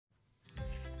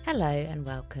Hello and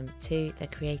welcome to the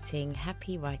Creating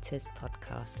Happy Writers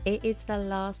podcast. It is the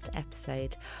last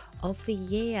episode of the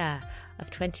year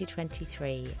of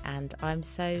 2023 and I'm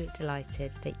so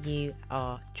delighted that you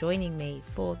are joining me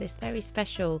for this very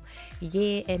special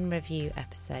year in review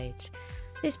episode.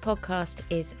 This podcast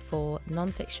is for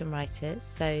non-fiction writers,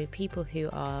 so people who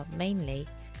are mainly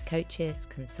coaches,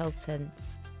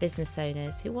 consultants, business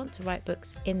owners who want to write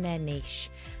books in their niche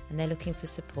and they're looking for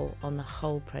support on the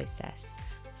whole process,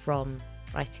 from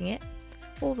writing it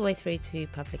all the way through to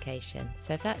publication.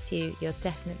 So if that's you, you're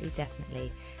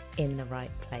definitely in the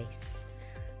right place.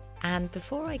 And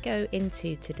before I go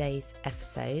into today's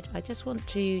episode, I just want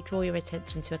to draw your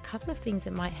attention to a couple of things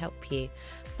that might help you.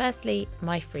 Firstly,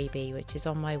 my freebie, which is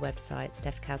on my website,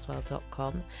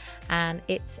 stephcaswell.com, and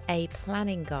it's a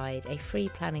planning guide, a free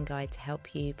planning guide to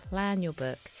help you plan your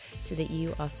book so that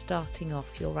you are starting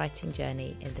off your writing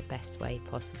journey in the best way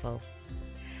possible.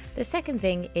 The second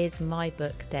thing is my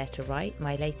book, Dare to Write,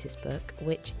 my latest book,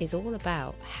 which is all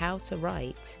about how to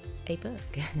write a book.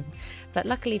 But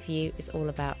luckily for you, it's all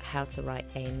about how to write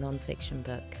a non-fiction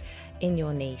book in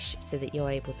your niche so that you're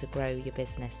able to grow your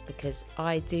business, because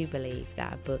I do believe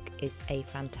that a book is a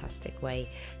fantastic way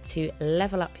to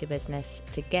level up your business,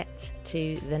 to get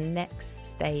to the next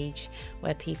stage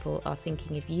where people are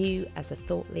thinking of you as a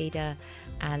thought leader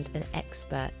and an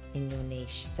expert in your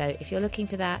niche. So if you're looking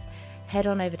for that, head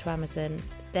on over to Amazon,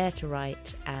 Dare to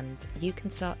Write, and you can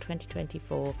start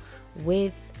 2024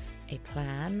 with a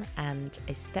plan and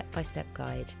a step-by-step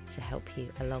guide to help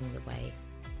you along the way.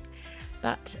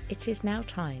 But it is now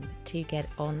time to get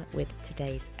on with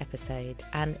today's episode.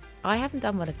 And I haven't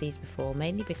done one of these before,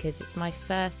 mainly because it's my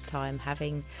first time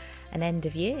having an end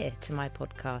of year to my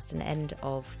podcast, an end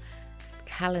of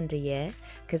calendar year,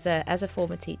 because as a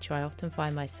former teacher I often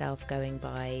find myself going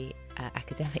by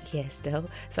academic year still,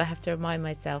 so I have to remind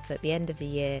myself that the end of the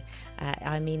year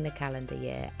I mean the calendar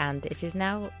year, and it is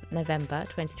now November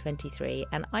 2023,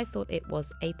 and I thought it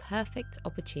was a perfect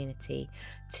opportunity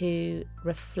to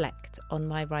reflect on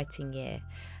my writing year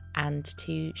and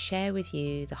to share with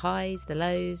you the highs, the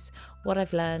lows, what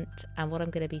I've learnt and what I'm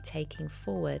going to be taking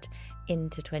forward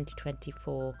into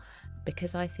 2024,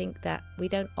 because I think that we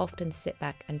don't often sit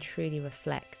back and truly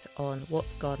reflect on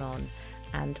what's gone on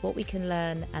and what we can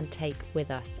learn and take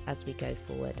with us as we go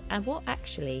forward, and what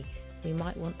actually we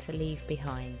might want to leave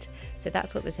behind. So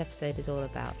that's what this episode is all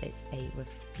about. It's a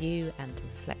review and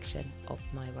reflection of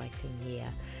my writing year.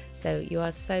 So you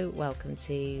are so welcome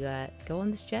to go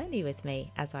on this journey with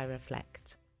me as I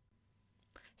reflect.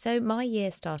 So my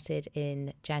year started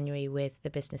in January with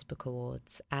the Business Book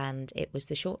Awards, and it was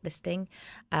the shortlisting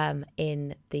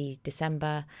in the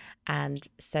December. And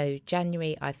so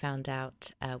January I found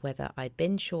out whether I'd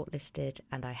been shortlisted,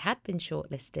 and I had been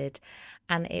shortlisted.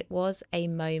 And it was a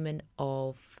moment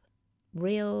of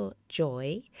real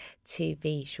joy to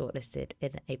be shortlisted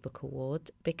in a book award,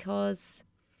 because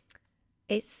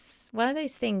it's one of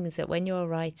those things that when you're a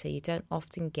writer, you don't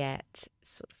often get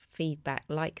sort of feedback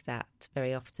like that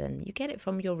very often. You get it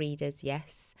from your readers,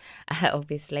 yes,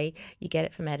 obviously. You get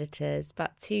it from editors,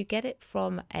 but to get it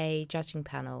from a judging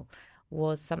panel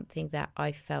was something that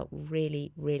I felt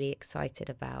really excited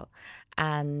about.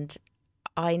 And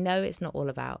I know it's not all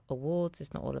about awards,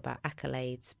 it's not all about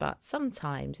accolades, but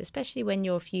sometimes, especially when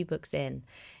you're a few books in,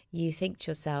 you think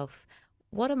to yourself,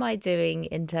 what am I doing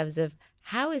in terms of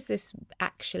how is this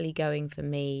actually going for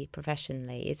me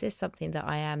professionally? Is this something that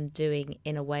I am doing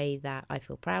in a way that I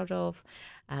feel proud of,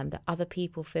 that other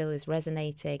people feel is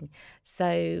resonating?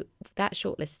 So that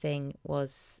shortlisting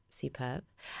was superb.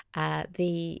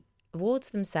 The awards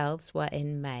themselves were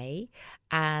in May,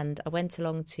 and I went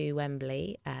along to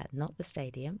Wembley, not the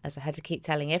stadium, as I had to keep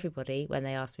telling everybody when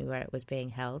they asked me where it was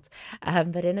being held,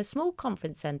 but in a small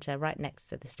conference centre right next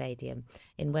to the stadium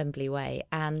in Wembley Way.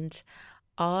 And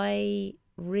I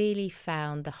really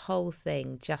found the whole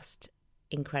thing just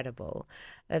incredible.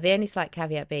 The only slight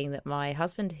caveat being that my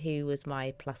husband, who was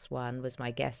my +1, was my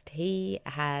guest. He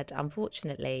had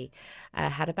unfortunately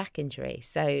had a back injury,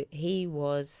 so he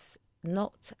was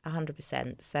not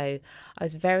 100%. So I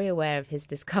was very aware of his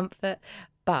discomfort,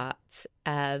 but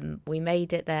we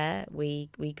made it there. We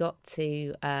got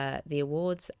to the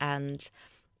awards, and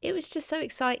it was just so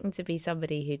exciting to be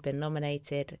somebody who'd been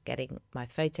nominated, getting my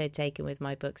photo taken with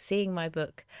my book, seeing my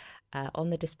book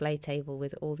on the display table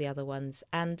with all the other ones.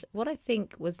 And what I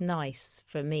think was nice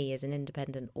for me as an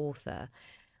independent author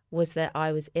was that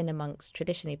I was in amongst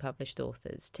traditionally published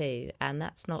authors too. And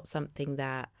that's not something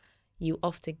that you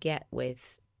often get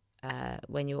with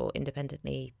when you're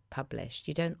independently published,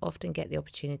 you don't often get the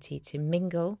opportunity to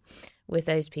mingle with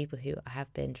those people who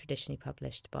have been traditionally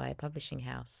published by a publishing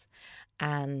house.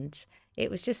 And it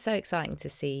was just so exciting to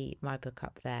see my book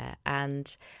up there.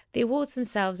 And the awards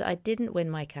themselves, I didn't win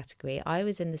my category. I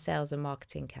was in the sales and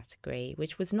marketing category,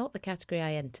 which was not the category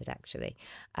I entered, actually.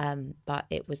 But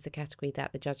it was the category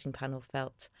that the judging panel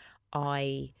felt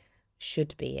I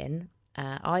should be in.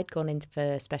 I'd gone into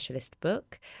for specialist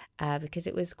book because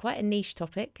it was quite a niche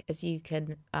topic, as you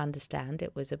can understand.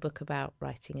 It was a book about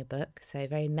writing a book, so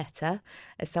very meta,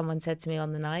 as someone said to me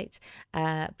on the night.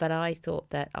 But I thought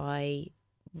that I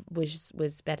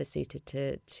was better suited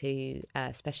to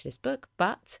a specialist book.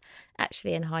 But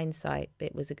actually, in hindsight,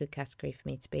 it was a good category for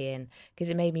me to be in because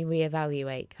it made me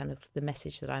reevaluate kind of the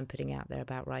message that I'm putting out there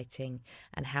about writing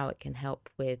and how it can help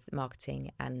with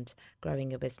marketing and growing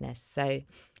your business. So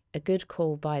a good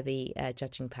call by the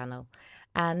judging panel.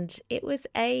 And it was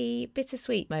a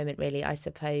bittersweet moment, really, I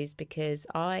suppose, because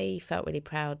I felt really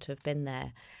proud to have been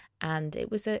there. And it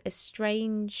was a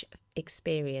strange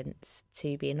experience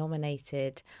to be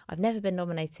nominated. I've never been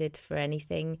nominated for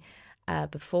anything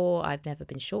before. I've never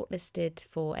been shortlisted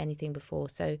for anything before.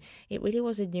 So it really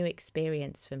was a new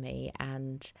experience for me.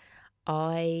 And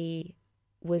I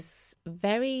was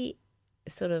very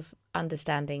sort of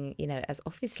understanding, as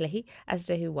obviously as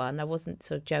to who won. I wasn't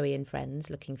sort of Joey and Friends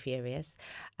looking furious,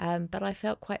 but I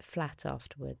felt quite flat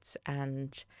afterwards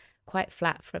and quite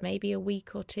flat for maybe a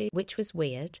week or two, which was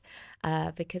weird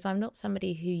because I'm not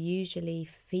somebody who usually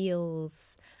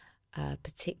feels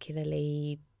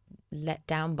particularly let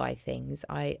down by things.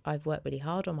 I've worked really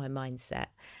hard on my mindset,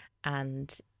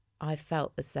 and I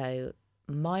felt as though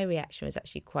my reaction was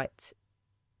actually quite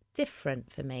different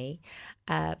for me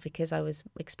because I was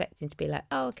expecting to be like,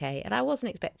 oh, okay. And I wasn't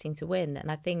expecting to win.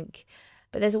 And I think,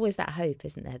 but there's always that hope,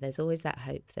 isn't there? There's always that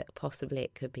hope that possibly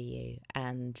it could be you.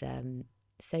 And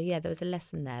so, yeah, there was a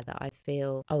lesson there that I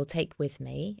feel I will take with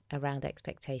me around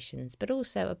expectations, but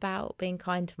also about being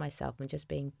kind to myself and just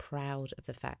being proud of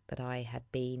the fact that I had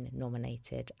been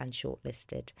nominated and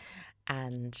shortlisted.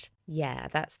 And yeah,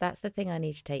 that's the thing I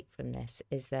need to take from this,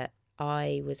 is that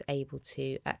I was able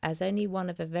to, as only one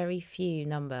of a very few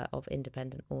number of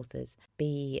independent authors,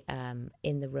 be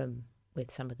in the room with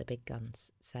some of the big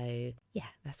guns. So yeah,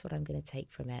 that's what I'm going to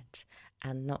take from it,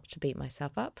 and not to beat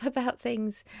myself up about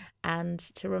things, and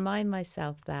to remind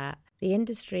myself that the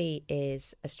industry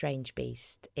is a strange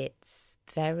beast. It's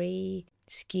very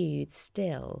skewed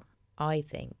still, I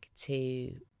think,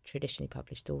 to traditionally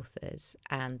published authors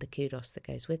and the kudos that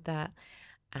goes with that.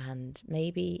 And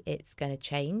maybe it's going to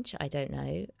change, I don't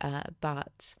know.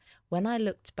 But when I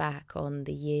looked back on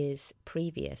the years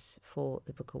previous for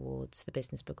the book awards, the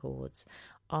Business Book Awards,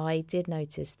 I did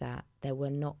notice that there were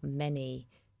not many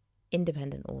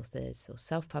independent authors or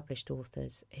self-published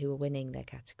authors who were winning their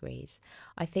categories.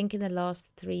 I think in the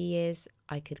last 3 years,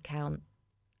 I could count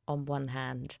on one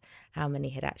hand how many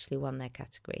had actually won their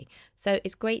category. So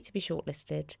it's great to be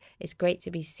shortlisted. It's great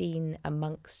to be seen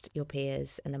amongst your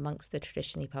peers and amongst the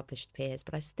traditionally published peers.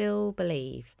 But I still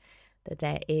believe that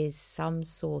there is some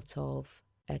sort of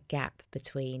a gap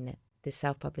between the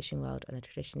self-publishing world and the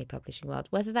traditionally publishing world.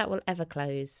 Whether that will ever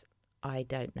close, I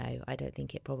don't know. I don't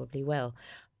think it probably will.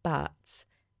 But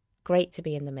great to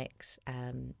be in the mix.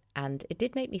 And it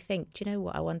did make me think, do you know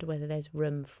what? I wonder whether there's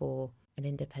room for an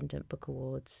independent book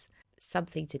awards,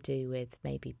 something to do with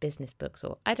maybe business books,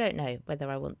 or I don't know whether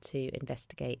I want to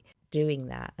investigate doing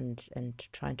that and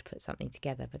trying to put something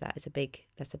together. But that's a big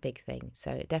thing.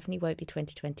 So it definitely won't be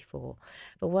 2024.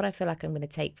 But what I feel like I'm going to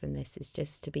take from this is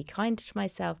just to be kind to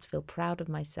myself, to feel proud of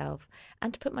myself,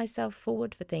 and to put myself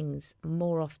forward for things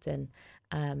more often,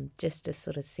 just to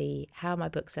sort of see how my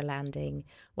books are landing,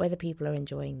 whether people are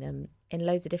enjoying them in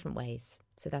loads of different ways.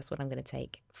 So that's what I'm going to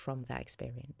take from that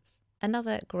experience.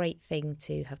 Another great thing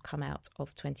to have come out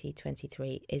of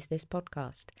 2023 is this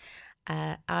podcast.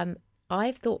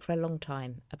 I've thought for a long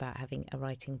time about having a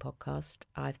writing podcast.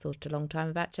 I've thought a long time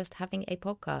about just having a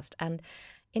podcast. And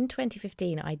in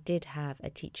 2015, I did have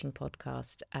a teaching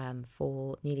podcast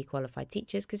for newly qualified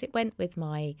teachers because it went with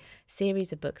my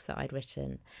series of books that I'd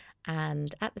written.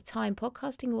 And at the time,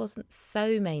 podcasting wasn't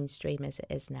so mainstream as it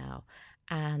is now.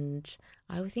 And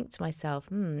I would think to myself,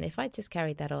 if I just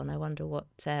carried that on, I wonder what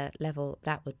level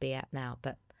that would be at now.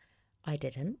 But I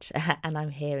didn't. And I'm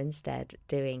here instead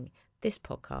doing this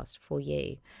podcast for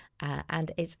you.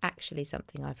 And it's actually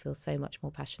something I feel so much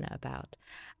more passionate about.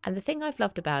 And the thing I've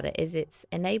loved about it is it's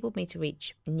enabled me to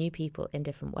reach new people in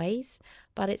different ways,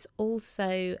 but it's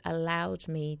also allowed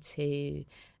me to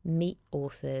meet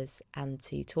authors and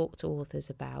to talk to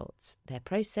authors about their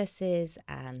processes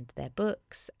and their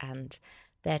books and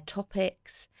their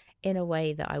topics in a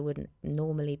way that I wouldn't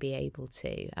normally be able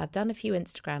to. I've done a few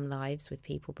Instagram lives with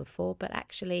people before, but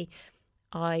actually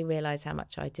I realise how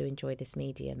much I do enjoy this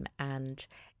medium. And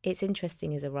it's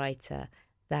interesting as a writer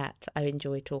that I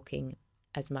enjoy talking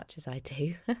as much as I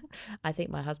do. I think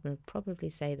my husband would probably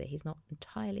say that he's not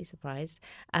entirely surprised,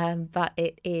 but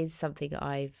it is something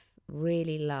I've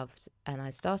really loved. And I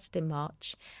started in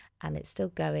March and it's still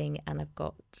going. And I've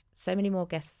got so many more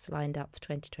guests lined up for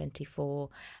 2024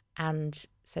 and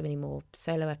so many more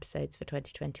solo episodes for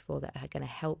 2024 that are going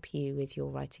to help you with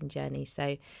your writing journey.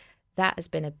 So that has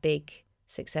been a big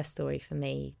success story for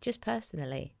me, just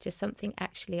personally, just something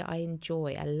actually I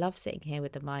enjoy. I love sitting here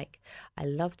with the mic. I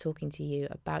love talking to you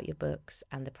about your books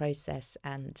and the process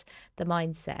and the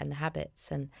mindset and the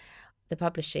habits and the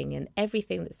publishing and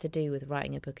everything that's to do with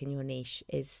writing a book in your niche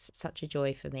is such a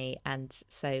joy for me. And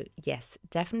so, yes,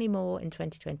 definitely more in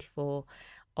 2024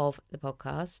 of the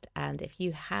podcast. And if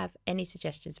you have any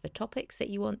suggestions for topics that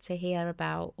you want to hear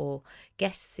about or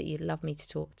guests that you'd love me to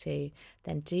talk to,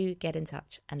 then do get in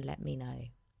touch and let me know.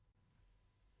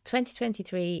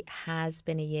 2023 has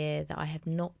been a year that I have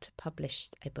not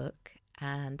published a book,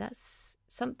 and that's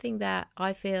something that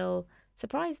I feel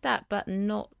surprised at but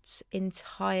not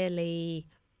entirely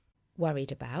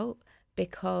worried about,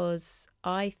 because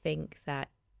I think that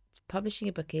publishing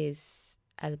a book is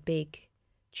a big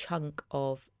chunk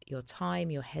of your time,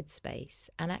 your headspace.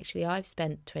 And actually, I've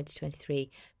spent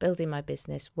 2023 building my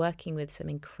business, working with some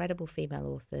incredible female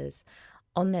authors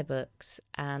on their books,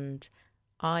 and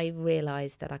I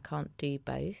realised that I can't do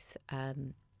both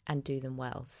and do them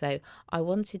well. So I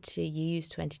wanted to use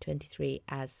 2023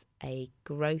 as a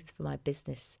growth for my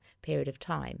business period of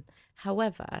time.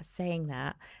 However, saying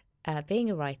that, being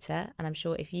a writer, and I'm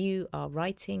sure if you are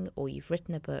writing or you've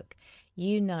written a book,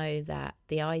 you know that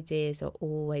the ideas are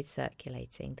always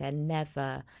circulating. They're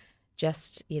never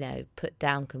just, put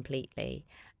down completely.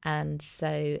 And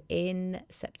so in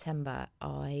September,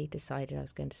 I decided I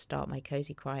was going to start my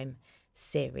Cozy Crime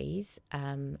series.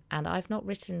 And I've not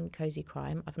written cozy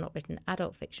crime. I've not written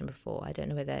adult fiction before. I don't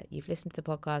know whether you've listened to the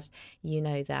podcast. You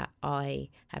know that I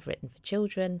have written for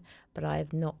children, but I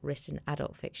have not written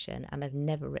adult fiction, and I've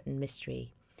never written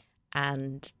mystery.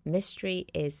 And mystery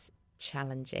is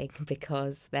challenging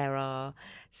because there are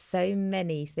so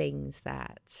many things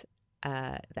that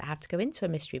have to go into a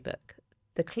mystery book.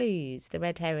 The clues, the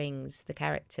red herrings, the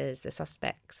characters, the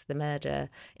suspects, the murder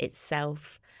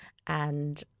itself.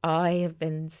 And I have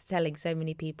been telling so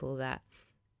many people that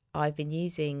I've been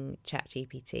using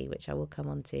ChatGPT, which I will come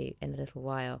on to in a little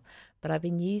while, but I've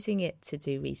been using it to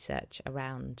do research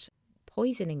around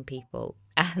poisoning people.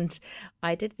 And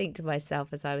I did think to myself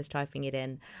as I was typing it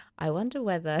in, I wonder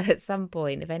whether at some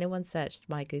point, if anyone searched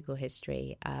my Google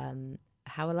history,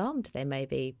 how alarmed they may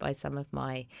be by some of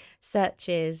my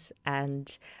searches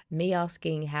and me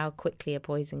asking how quickly a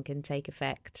poison can take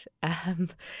effect.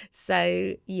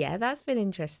 So, yeah, that's been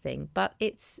interesting. But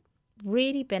it's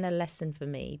really been a lesson for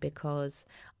me because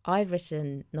I've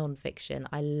written nonfiction.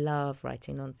 I love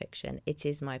writing nonfiction. It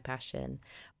is my passion.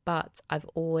 But I've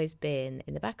always been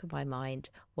in the back of my mind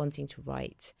wanting to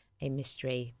write a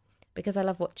mystery because I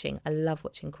love watching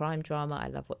crime drama. I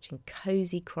love watching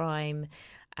cozy crime.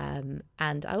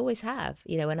 And I always have,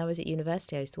 when I was at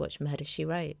university, I used to watch Murder, She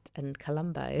Wrote and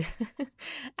Columbo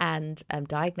and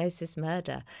Diagnosis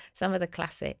Murder, some of the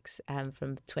classics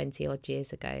from 20 odd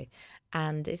years ago.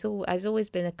 And it's always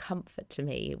been a comfort to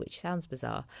me, which sounds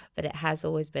bizarre, but it has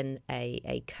always been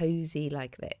a cozy,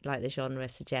 like the genre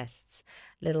suggests,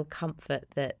 little comfort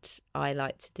that I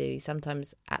like to do.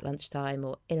 Sometimes at lunchtime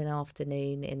or in an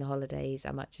afternoon in the holidays,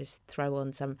 I might just throw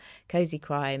on some cozy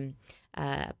crime,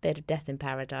 a bit of Death in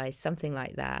Paradise, something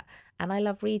like that. And I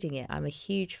love reading it. I'm a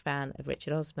huge fan of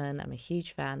Richard Osman. I'm a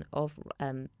huge fan of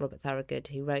Robert Thorogood,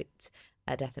 who wrote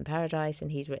Death in Paradise, and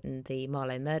he's written the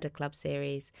Marlowe Murder Club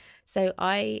series. So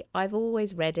I've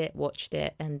always read it, watched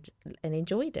it, and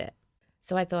enjoyed it.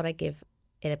 So I thought I'd give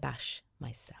it a bash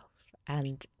myself.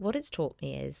 And what it's taught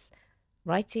me is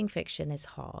writing fiction is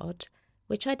hard,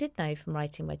 which I did know from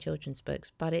writing my children's books,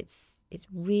 but it's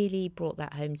really brought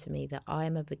that home to me that I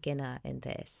am a beginner in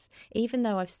this. Even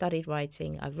though I've studied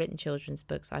writing, I've written children's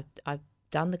books, I've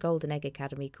done the Golden Egg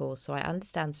Academy course, so I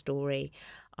understand story.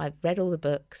 I've read all the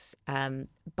books,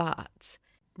 but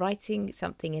writing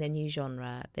something in a new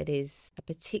genre that is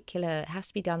it has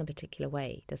to be done a particular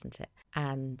way, doesn't it?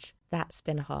 And that's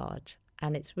been hard.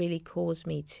 And it's really caused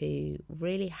me to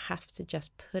really have to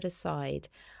just put aside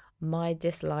my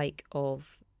dislike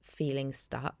of feeling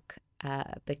stuck,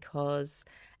 because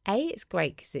it's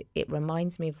great because it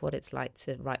reminds me of what it's like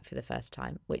to write for the first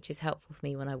time, which is helpful for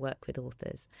me when I work with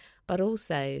authors. But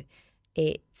also,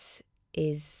 it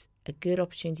is a good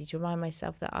opportunity to remind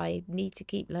myself that I need to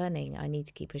keep learning. I need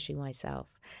to keep pushing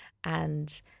myself.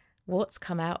 And what's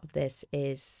come out of this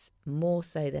is more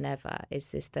so than ever is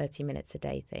this 30 minutes a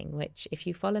day thing, which if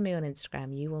you follow me on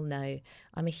Instagram, you will know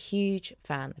I'm a huge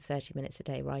fan of 30 minutes a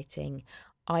day writing.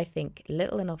 I think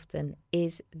little and often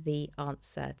is the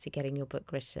answer to getting your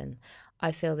book written.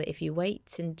 I feel that if you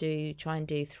wait and try and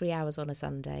do 3 hours on a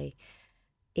Sunday,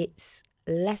 it's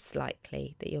less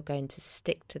likely that you're going to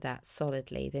stick to that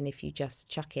solidly than if you just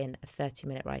chuck in a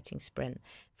 30-minute writing sprint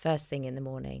first thing in the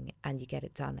morning and you get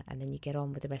it done and then you get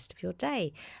on with the rest of your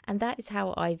day. And that is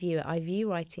how I view it. I view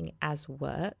writing as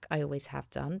work. I always have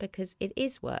done, because it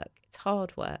is work. It's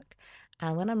hard work.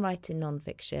 And when I'm writing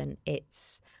nonfiction,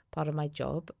 it's part of my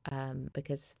job,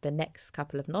 because the next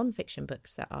couple of nonfiction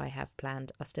books that I have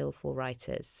planned are still for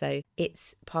writers. So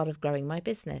it's part of growing my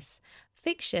business.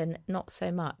 Fiction, not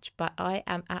so much, but I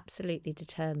am absolutely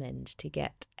determined to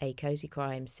get a Cozy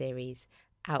Crime series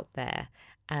out there.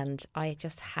 And I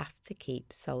just have to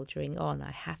keep soldiering on.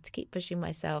 I have to keep pushing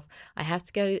myself. I have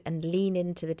to go and lean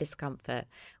into the discomfort,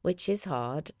 which is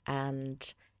hard.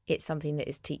 And it's something that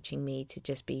is teaching me to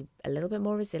just be a little bit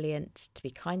more resilient, to be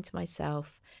kind to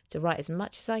myself, to write as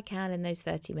much as I can in those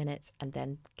 30 minutes and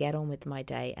then get on with my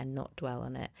day and not dwell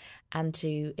on it. And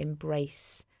to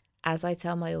embrace, as I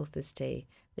tell my authors to,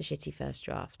 the shitty first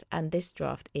draft. And this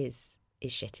draft is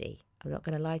shitty. I'm not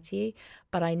going to lie to you,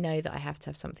 but I know that I have to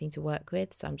have something to work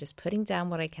with. So I'm just putting down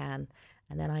what I can.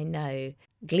 And then I know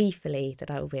gleefully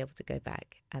that I will be able to go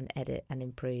back and edit and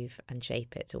improve and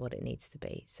shape it to what it needs to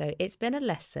be. So it's been a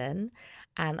lesson,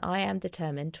 and I am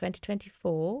determined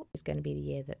 2024 is going to be the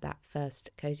year that first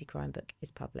Cozy Crime book is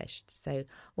published. So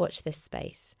watch this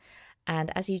space.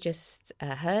 And as you just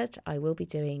heard, I will be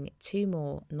doing 2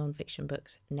 more nonfiction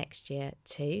books next year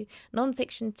too.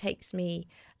 Nonfiction takes me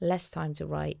less time to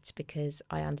write because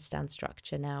I understand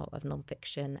structure now of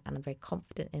nonfiction, and I'm very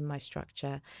confident in my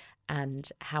structure and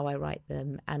how I write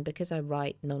them. And because I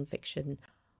write nonfiction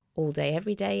all day,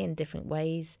 every day in different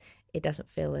ways, it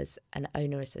doesn't feel as an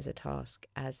onerous as a task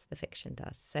as the fiction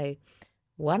does. So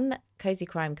 1 Cozy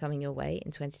Crime coming your way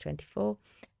in 2024.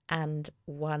 And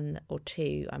 1 or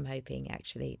 2, I'm hoping,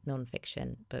 actually,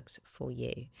 nonfiction books for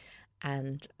you.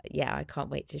 And yeah, I can't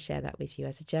wait to share that with you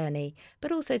as a journey,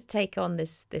 but also to take on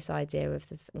this idea of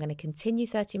I'm going to continue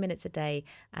 30 minutes a day,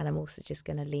 and I'm also just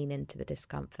going to lean into the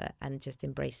discomfort and just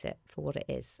embrace it for what it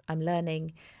is. I'm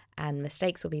learning, and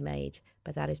mistakes will be made,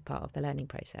 but that is part of the learning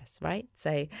process, right?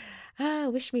 So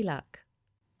wish me luck.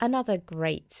 Another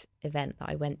great event that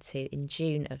I went to in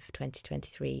June of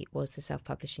 2023 was the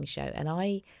Self-Publishing Show, and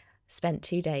I spent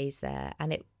 2 days there,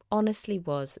 and it honestly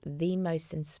was the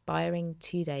most inspiring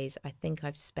 2 days I think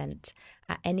I've spent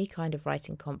at any kind of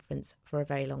writing conference for a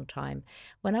very long time.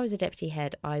 When I was a deputy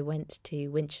head, I went to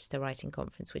Winchester Writing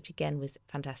Conference, which again was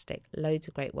fantastic, loads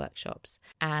of great workshops,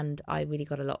 and I really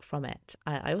got a lot from it.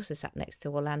 I also sat next to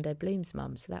Orlando Bloom's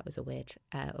mum, so that was a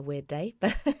weird day,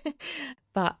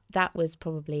 but that was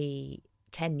probably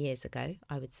 10 years ago,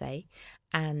 I would say.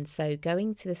 And so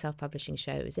going to the Self-Publishing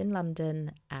Show, it was in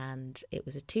London, and it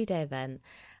was a 2-day event.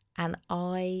 And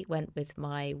I went with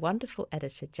my wonderful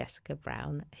editor, Jessica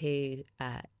Brown, who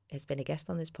has been a guest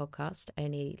on this podcast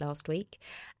only last week.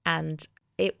 And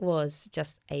it was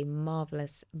just a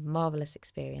marvellous, marvellous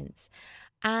experience,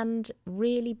 and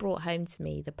really brought home to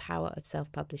me the power of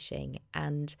self-publishing.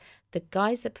 And the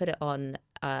guys that put it on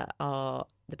are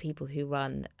the people who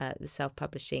run the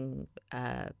Self-Publishing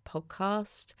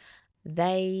podcast.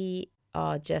 They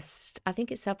are just, I think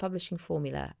it's Self-Publishing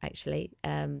Formula, actually,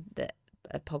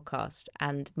 a podcast,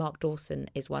 and Mark Dawson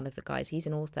is one of the guys. He's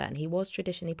an author, and he was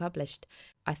traditionally published,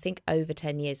 I think, over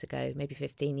 10 years ago, maybe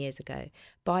 15 years ago,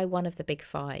 by one of the big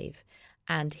 5.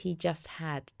 And he just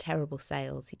had terrible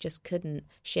sales. He just couldn't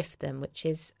shift them, which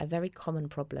is a very common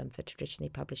problem for traditionally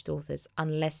published authors,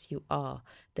 unless you are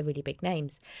the really big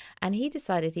names. And he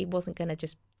decided he wasn't going to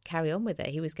just carry on with it.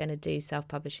 He was going to do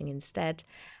self-publishing instead.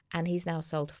 And he's now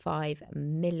sold 5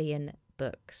 million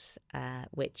books,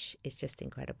 which is just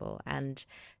incredible. And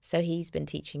so he's been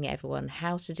teaching everyone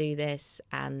how to do this,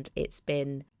 and it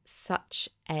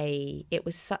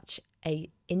was such a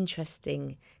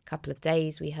interesting couple of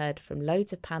days. We heard from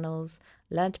loads of panels,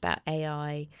 learned about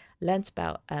AI, learned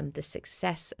about the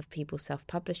success of people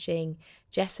self-publishing.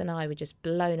 Jess and I were just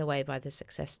blown away by the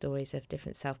success stories of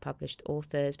different self-published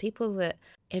authors, people that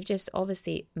have just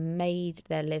obviously made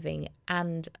their living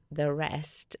and the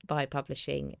rest by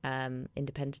publishing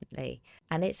independently.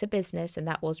 And it's a business, and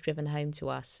that was driven home to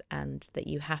us, and that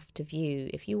you have to view,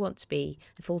 if you want to be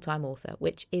a full-time author,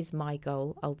 which is my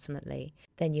goal ultimately,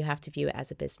 then you have to view it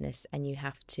as a business and you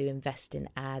have to invest in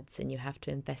ads and you have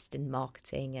to invest in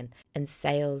marketing and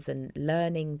sales and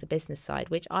learning the business side,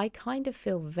 which I kind of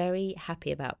feel very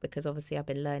happy about because obviously I've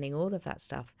been learning all of that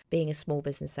stuff being a small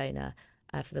business owner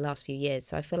for the last few years.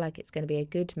 So I feel like it's going to be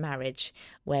a good marriage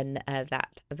when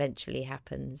that eventually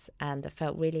happens. And I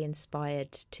felt really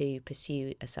inspired to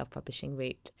pursue a self-publishing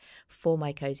route for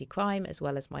my cozy crime as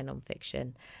well as my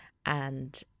nonfiction.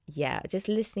 And yeah, just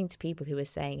listening to people who were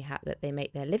saying that they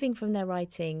make their living from their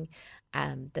writing.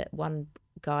 That one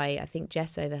guy, I think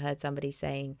Jess overheard somebody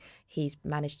saying he's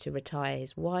managed to retire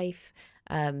his wife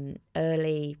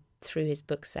early through his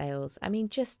book sales. I mean,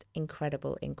 just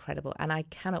incredible. And I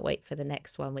cannot wait for the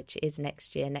next one, which is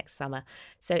next year, next summer.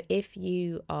 So if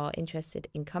you are interested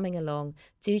in coming along,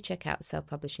 do check out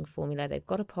Self-Publishing Formula. They've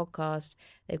got a podcast,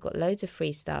 they've got loads of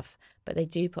free stuff, but they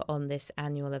do put on this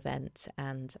annual event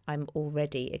and I'm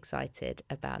already excited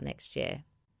about next year.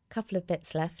 Couple of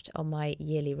bits left on my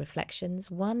yearly reflections.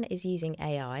 One is using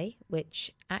AI,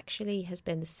 which actually has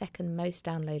been the second most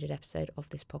downloaded episode of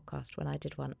this podcast when I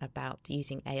did one about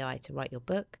using AI to write your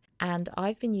book. And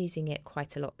I've been using it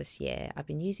quite a lot this year. I've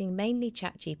been using mainly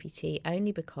ChatGPT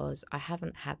only because I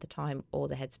haven't had the time or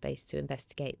the headspace to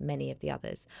investigate many of the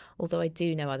others. Although I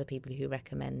do know other people who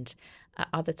recommend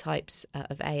other types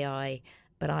of AI,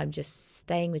 but I'm just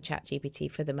staying with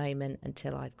ChatGPT for the moment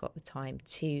until I've got the time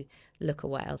to look at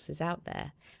what else is out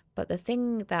there. But the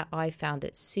thing that I found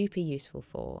it super useful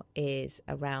for is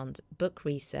around book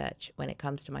research when it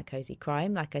comes to my cozy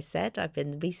crime. Like I said, I've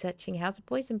been researching how to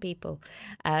poison people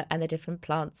and the different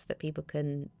plants that people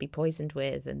can be poisoned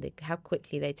with and how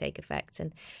quickly they take effect.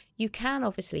 And you can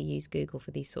obviously use Google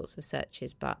for these sorts of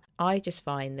searches, but I just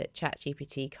find that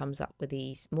ChatGPT comes up with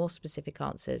these more specific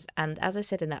answers. And as I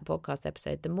said in that podcast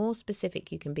episode, the more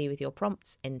specific you can be with your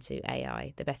prompts into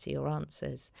AI, the better your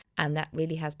answers. And that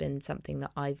really has been something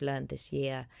that I've learned this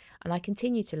year. And I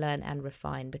continue to learn and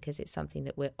refine because it's something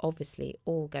that we're obviously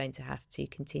all going to have to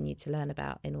continue to learn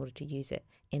about in order to use it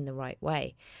in the right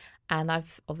way. And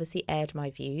I've obviously aired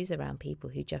my views around people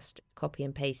who just copy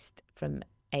and paste from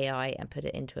AI and put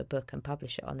it into a book and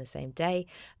publish it on the same day.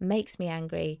 Makes me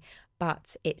angry,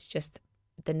 but it's just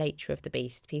the nature of the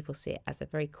beast. People see it as a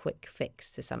very quick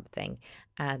fix to something,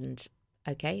 and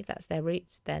okay, if that's their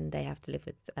route, then they have to live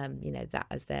with that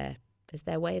as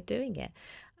their way of doing it.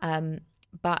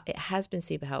 But it has been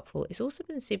super helpful. It's also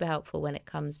been super helpful when it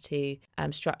comes to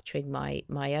structuring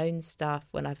my own stuff,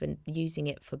 when I've been using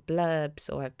it for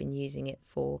blurbs or I've been using it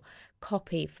for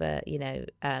copy for,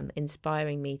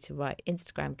 inspiring me to write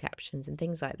Instagram captions and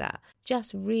things like that.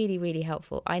 Just really, really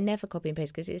helpful. I never copy and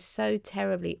paste because it's so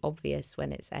terribly obvious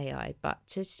when it's AI, but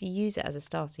just to use it as a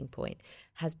starting point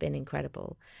has been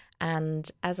incredible.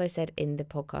 And as I said in the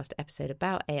podcast episode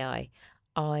about AI,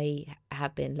 I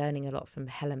have been learning a lot from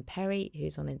Helen Perry,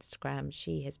 who's on Instagram.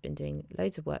 She has been doing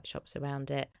loads of workshops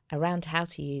around how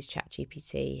to use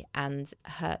ChatGPT. And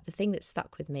the thing that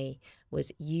stuck with me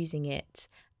was using it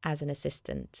as an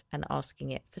assistant and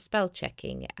asking it for spell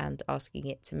checking and asking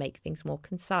it to make things more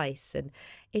concise. And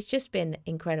it's just been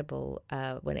incredible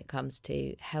when it comes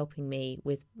to helping me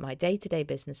with my day-to-day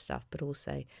business stuff, but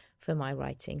also for my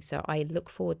writing. So I look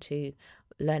forward to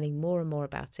learning more and more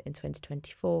about it in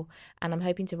 2024. And I'm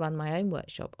hoping to run my own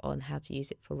workshop on how to use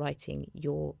it for writing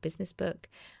your business book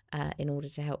in order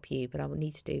to help you. But I will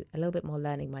need to do a little bit more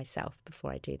learning myself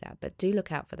before I do that. But do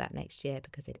look out for that next year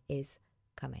because it is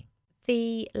coming.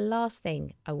 The last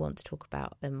thing I want to talk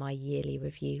about in my yearly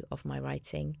review of my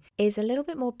writing is a little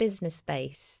bit more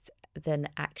business-based than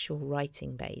actual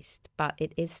writing-based, but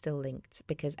it is still linked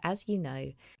because, as you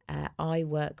know, I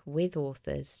work with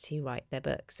authors to write their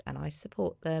books and I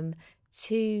support them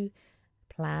to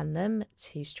plan them,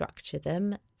 to structure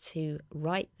them, to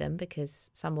write them, because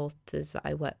some authors that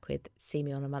I work with see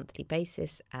me on a monthly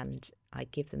basis and I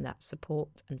give them that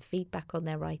support and feedback on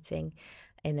their writing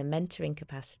in a mentoring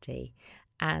capacity.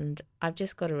 And I've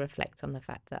just got to reflect on the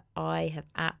fact that I have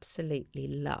absolutely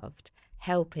loved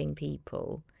helping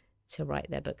people to write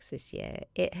their books this year.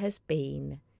 It has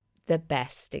been the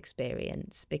best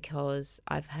experience because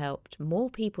I've helped more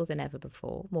people than ever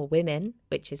before, more women,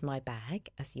 which is my bag,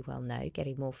 as you well know,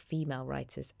 getting more female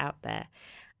writers out there.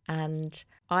 And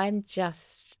I'm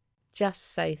just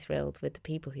so thrilled with the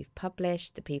people who've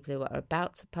published, the people who are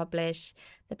about to publish,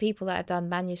 the people that I've done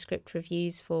manuscript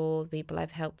reviews for, the people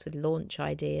I've helped with launch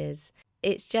ideas.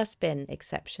 It's just been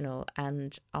exceptional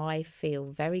and I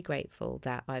feel very grateful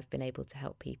that I've been able to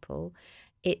help people.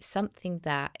 It's something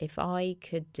that if I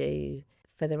could do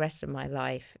for the rest of my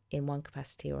life in one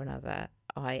capacity or another,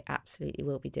 I absolutely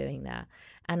will be doing that.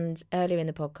 And earlier in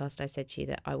the podcast, I said to you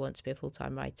that I want to be a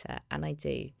full-time writer, and I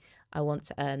do. I want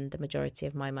to earn the majority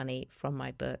of my money from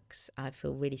my books. I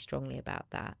feel really strongly about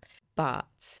that.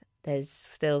 But there's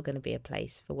still going to be a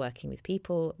place for working with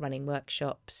people, running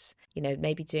workshops,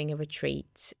 maybe doing a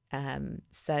retreat.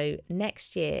 So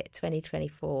next year,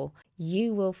 2024,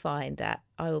 you will find that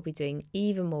I will be doing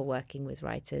even more working with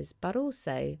writers, but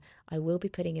also I will be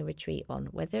putting a retreat on,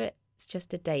 whether it's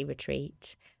just a day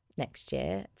retreat next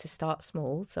year to start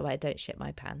small so I don't shit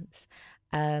my pants.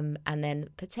 And then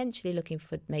potentially looking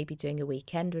for maybe doing a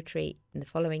weekend retreat in the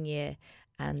following year,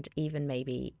 and even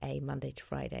maybe a Monday to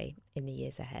Friday in the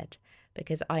years ahead,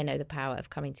 because I know the power of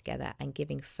coming together and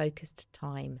giving focused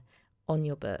time on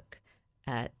your book,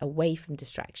 away from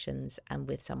distractions and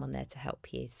with someone there to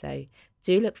help you. So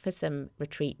do look for some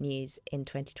retreat news in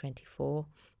 2024.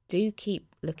 Do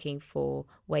keep looking for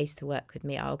ways to work with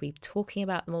me. I'll be talking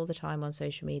about them all the time on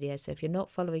social media. So if you're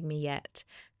not following me yet,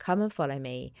 come and follow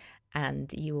me,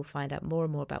 and you will find out more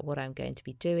and more about what I'm going to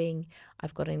be doing.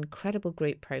 I've got an incredible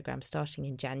group program starting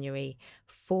in January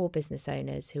for business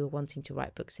owners who are wanting to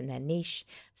write books in their niche,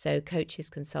 so coaches,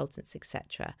 consultants,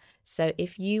 etc. So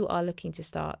if you are looking to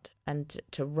start and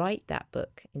to write that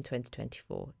book in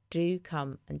 2024, do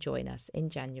come and join us in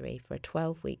January for a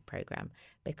 12-week program,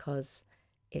 because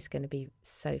it's going to be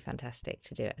so fantastic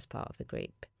to do it as part of a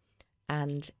group.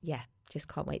 And yeah, just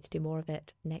can't wait to do more of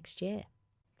it next year.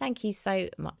 Thank you so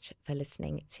much for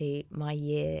listening to my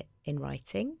year in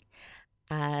writing.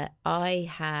 I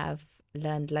have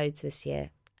learned loads this year,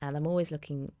 and I'm always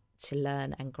looking to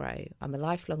learn and grow. I'm a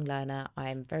lifelong learner.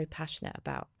 I'm very passionate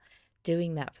about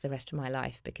doing that for the rest of my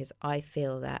life, because I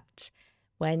feel that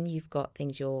when you've got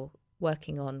things you're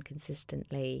working on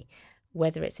consistently,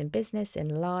 whether it's in business, in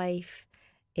life,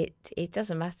 it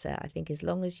doesn't matter. I think as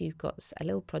long as you've got a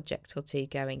little project or two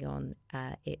going on,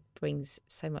 it brings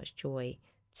so much joy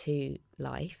to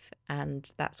life. And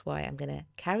that's why I'm going to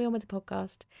carry on with the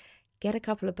podcast, get a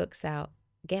couple of books out,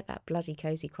 get that bloody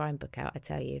cozy crime book out, I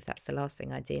tell you, if that's the last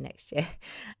thing I do next year,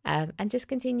 and just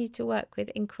continue to work with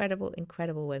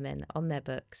incredible women on their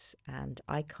books. And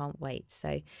I can't wait.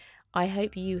 So I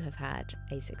hope you have had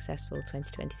a successful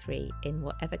 2023 in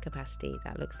whatever capacity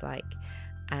that looks like.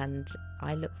 And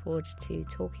I look forward to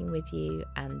talking with you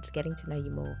and getting to know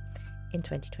you more in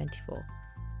 2024.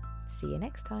 See you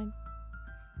next time.